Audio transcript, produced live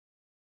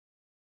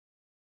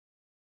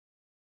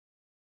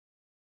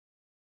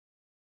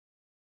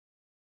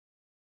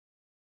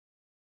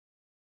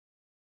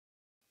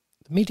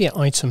The media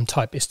item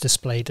type is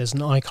displayed as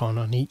an icon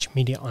on each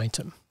media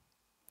item.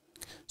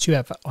 So you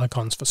have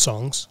icons for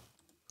songs,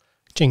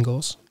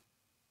 jingles,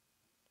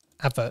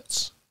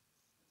 adverts,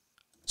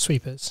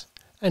 sweepers,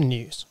 and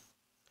news.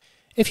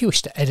 If you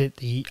wish to edit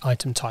the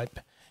item type,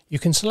 you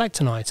can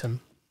select an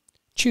item,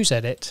 choose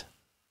Edit,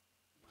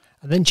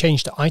 and then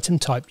change the item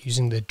type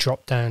using the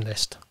drop-down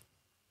list.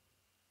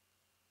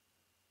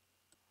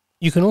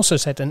 You can also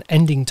set an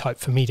ending type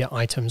for media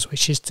items,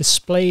 which is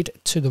displayed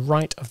to the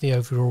right of the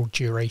overall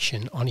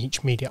duration on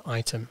each media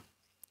item.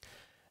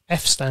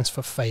 F stands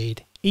for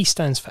fade, E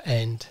stands for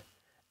end,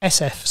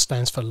 SF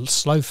stands for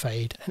slow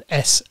fade, and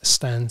S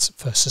stands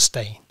for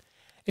sustain.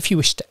 If you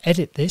wish to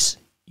edit this,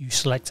 you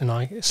select an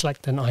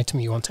item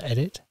you want to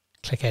edit,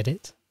 click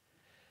Edit,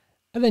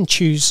 and then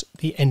choose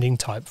the ending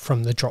type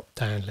from the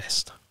drop-down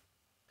list.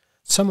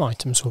 Some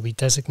items will be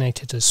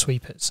designated as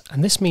sweepers,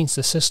 and this means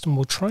the system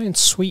will try and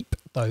sweep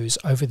those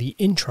over the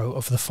intro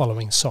of the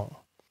following song.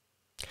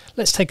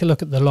 Let's take a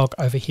look at the log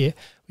over here.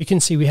 We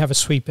can see we have a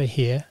sweeper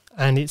here,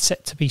 and it's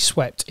set to be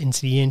swept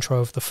into the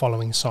intro of the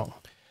following song,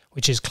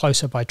 which is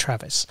Closer by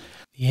Travis.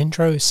 The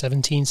intro is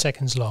 17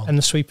 seconds long, and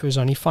the sweeper is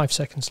only 5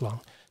 seconds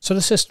long, so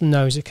the system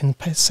knows it can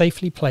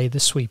safely play the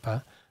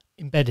sweeper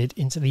embedded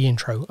into the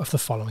intro of the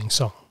following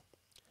song.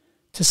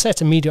 To set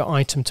a media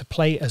item to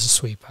play as a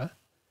sweeper,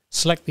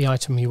 select the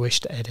item you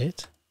wish to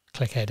edit,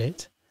 click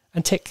Edit,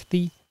 and tick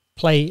the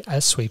Play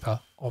as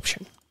Sweeper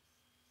option.